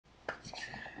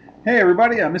Hey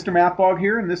everybody, Mrmathblog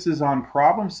here, and this is on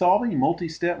problem solving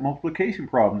multi-step multiplication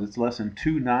problems. It's lesson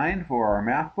 2.9 for our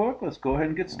math book. Let's go ahead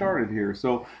and get started here.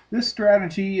 So this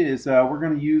strategy is, we're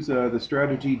going to use the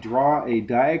strategy draw a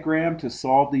diagram to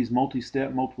solve these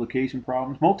multi-step multiplication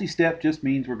problems. Multi-step just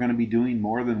means we're going to be doing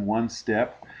more than one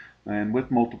step and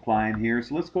with multiplying here.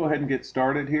 So let's go ahead and get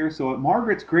started here. So at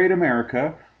Margaret's Great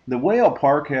America, the Whale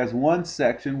Park has one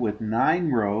section with 9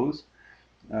 rows,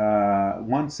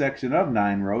 one section of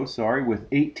 9 rows, sorry, with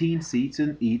 18 seats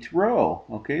in each row.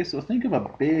 Okay, so think of a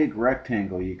big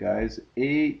rectangle, you guys,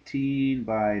 18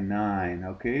 by 9.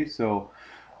 Okay, so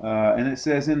and it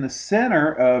says in the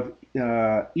center of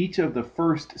each of the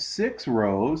first 6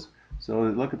 rows. So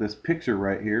look at this picture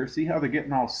right here. See how they're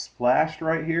getting all splashed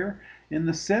right here? In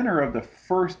the center of the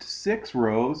first 6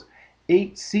 rows,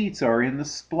 8 seats are in the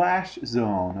splash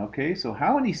zone. Okay, so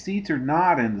how many seats are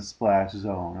not in the splash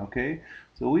zone? Okay,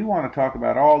 so we want to talk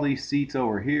about all these seats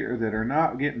over here that are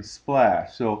not getting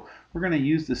splashed. So we're going to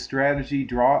use the strategy,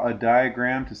 draw a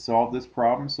diagram to solve this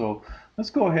problem. So let's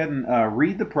go ahead and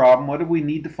read the problem. What do we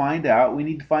need to find out? We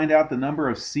need to find out the number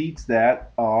of seats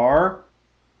that are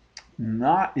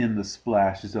not in the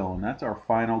splash zone. That's our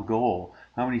final goal.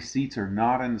 How many seats are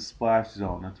not in the splash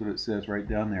zone? That's what it says right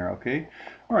down there, okay?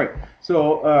 All right,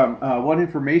 so what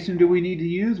information do we need to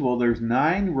use? Well, there's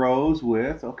 9 rows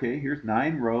with, okay, here's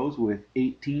 9 rows with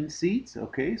 18 seats,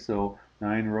 okay? So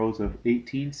 9 rows of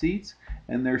 18 seats,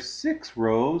 and there's 6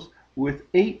 rows with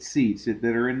 8 seats that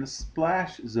are in the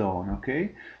splash zone,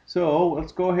 okay? So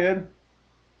let's go ahead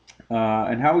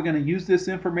and how are we going to use this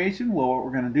information? Well, what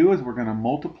we're going to do is we're going to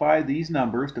multiply these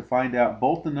numbers to find out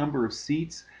both the number of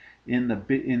seats in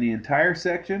the entire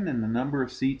section and the number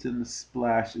of seats in the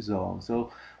splash zone.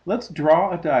 So let's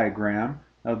draw a diagram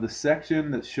of the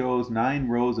section that shows 9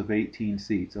 rows of 18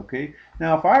 seats. Okay.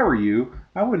 Now, if I were you,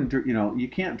 I wouldn't. You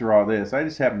can't draw this. I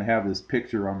just happen to have this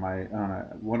picture on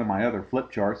one of my other flip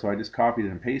charts, so I just copied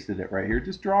and pasted it right here.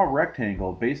 Just draw a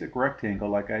rectangle, basic rectangle,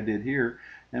 like I did here,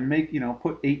 and make,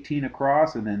 put 18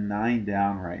 across and then 9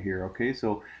 down right here. Okay,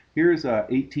 so here's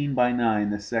 18 by 9,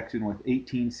 this section with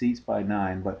 18 seats by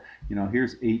 9, but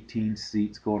here's 18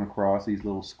 seats going across these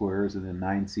little squares and then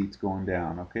 9 seats going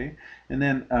down. Okay, and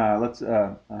then let's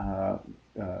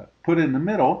put it in the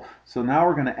middle. So now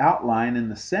we're going to outline in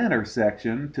the center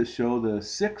section to show the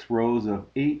 6 rows of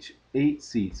 8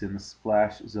 seats in the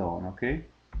splash zone. Okay,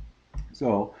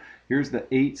 so here's the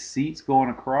 8 seats going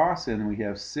across, and we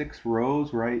have 6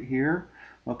 rows right here.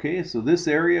 Okay, so this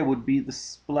area would be the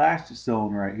splash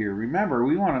zone right here. Remember,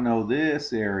 we want to know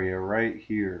this area right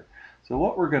here. So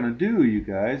what we're going to do, you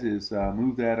guys, is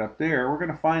move that up there. We're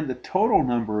going to find the total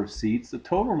number of seats. The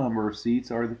total number of seats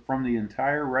are from the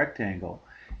entire rectangle,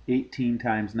 18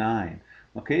 times 9.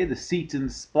 Okay, the seats in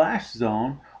the splash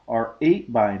zone are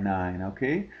 8 by 9.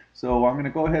 Okay, so I'm going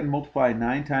to go ahead and multiply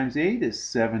 9 times 8 is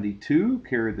 72.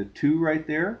 Carry the 2 right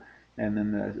there, and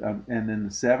then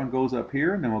the 7 goes up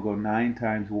here, and then we'll go 9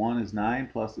 times 1 is 9,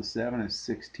 plus the 7 is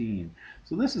 16.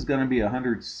 So this is going to be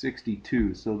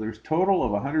 162. So there's total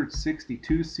of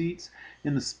 162 seats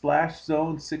in the splash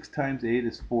zone. 6 times 8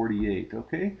 is 48.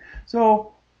 Okay,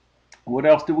 so what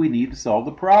else do we need to solve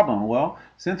the problem? Well,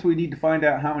 since we need to find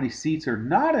out how many seats are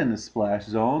not in the splash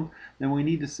zone, then we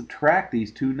need to subtract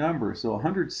these two numbers. So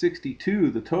 162,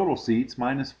 the total seats,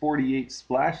 minus 48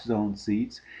 splash zone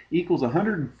seats, equals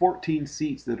 114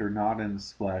 seats that are not in the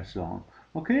splash zone.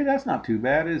 Okay, that's not too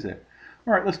bad, is it?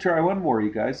 All right, let's try one more, you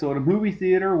guys. So at a movie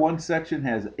theater, one section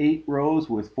has 8 rows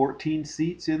with 14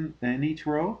 seats in each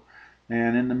row.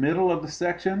 And in the middle of the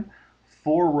section,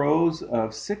 4 rows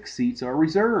of 6 seats are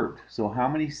reserved. So how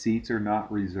many seats are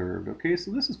not reserved? Okay,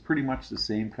 so this is pretty much the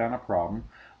same kind of problem.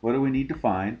 What do we need to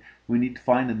find? We need to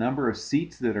find the number of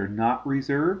seats that are not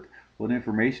reserved. What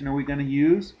information are we going to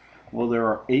use? Well, there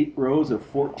are 8 rows of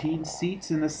 14 seats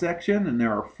in the section, and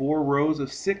there are 4 rows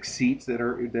of 6 seats that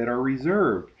are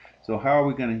reserved. So how are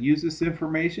we going to use this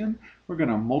information? We're going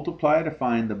to multiply to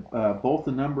find both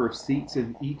the number of seats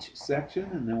in each section,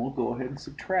 and then we'll go ahead and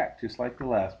subtract, just like the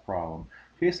last problem.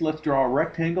 Okay, so let's draw a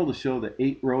rectangle to show the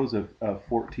 8 rows of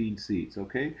 14 seats.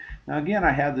 Okay, now again,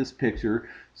 I have this picture.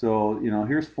 So,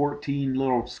 here's 14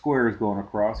 little squares going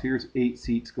across. Here's 8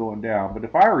 seats going down. But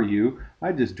if I were you,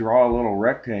 I'd just draw a little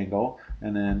rectangle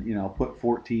and then, put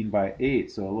 14 by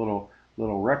 8. So a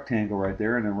little rectangle right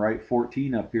there, and then write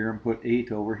 14 up here and put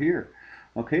 8 over here.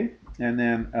 Okay, and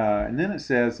then it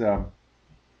says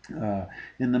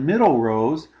in the middle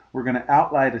rows we're going to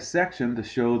outline a section to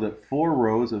show that 4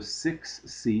 rows of 6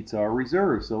 seats are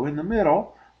reserved. So in the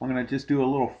middle, I'm going to just do a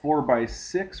little 4 by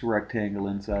 6 rectangle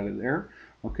inside of there.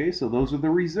 Okay, so those are the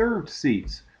reserved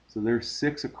seats. So there's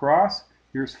 6 across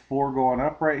Here's 4 going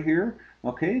up right here.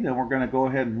 Okay, then we're going to go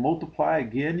ahead and multiply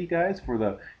again, you guys. For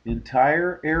the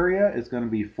entire area, it's going to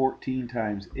be 14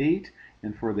 times 8.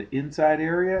 And for the inside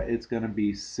area, it's going to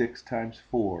be 6 times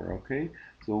 4. Okay,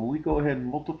 so when we go ahead and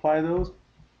multiply those,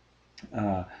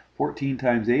 14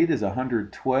 times 8 is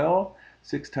 112.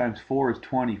 6 times 4 is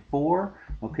 24.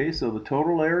 Okay, so the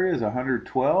total area is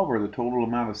 112, or the total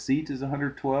amount of seats is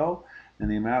 112,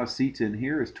 and the amount of seats in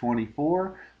here is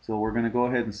 24. So we're going to go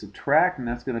ahead and subtract, and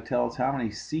that's going to tell us how many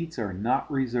seats are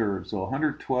not reserved. So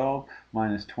 112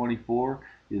 minus 24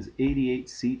 is 88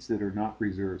 seats that are not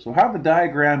reserved. So how did the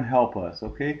diagram help us?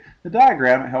 Okay, the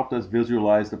diagram helped us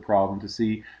visualize the problem to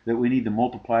see that we need to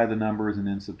multiply the numbers and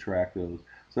then subtract those.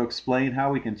 So explain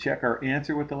how we can check our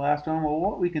answer with the last one. Well,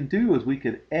 what we can do is we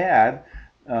could add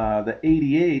the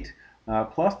 88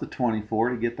 plus the 24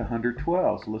 to get the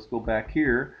 112. So let's go back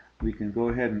here. We can go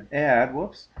ahead and add,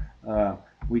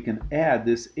 we can add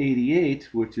this 88,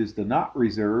 which is the not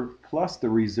reserved, plus the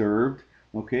reserved,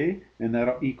 okay, and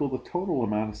that'll equal the total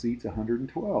amount of seats,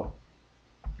 112.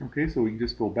 Okay, so we can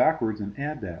just go backwards and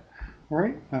add that. All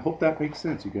right, I hope that makes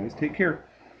sense, you guys. Take care.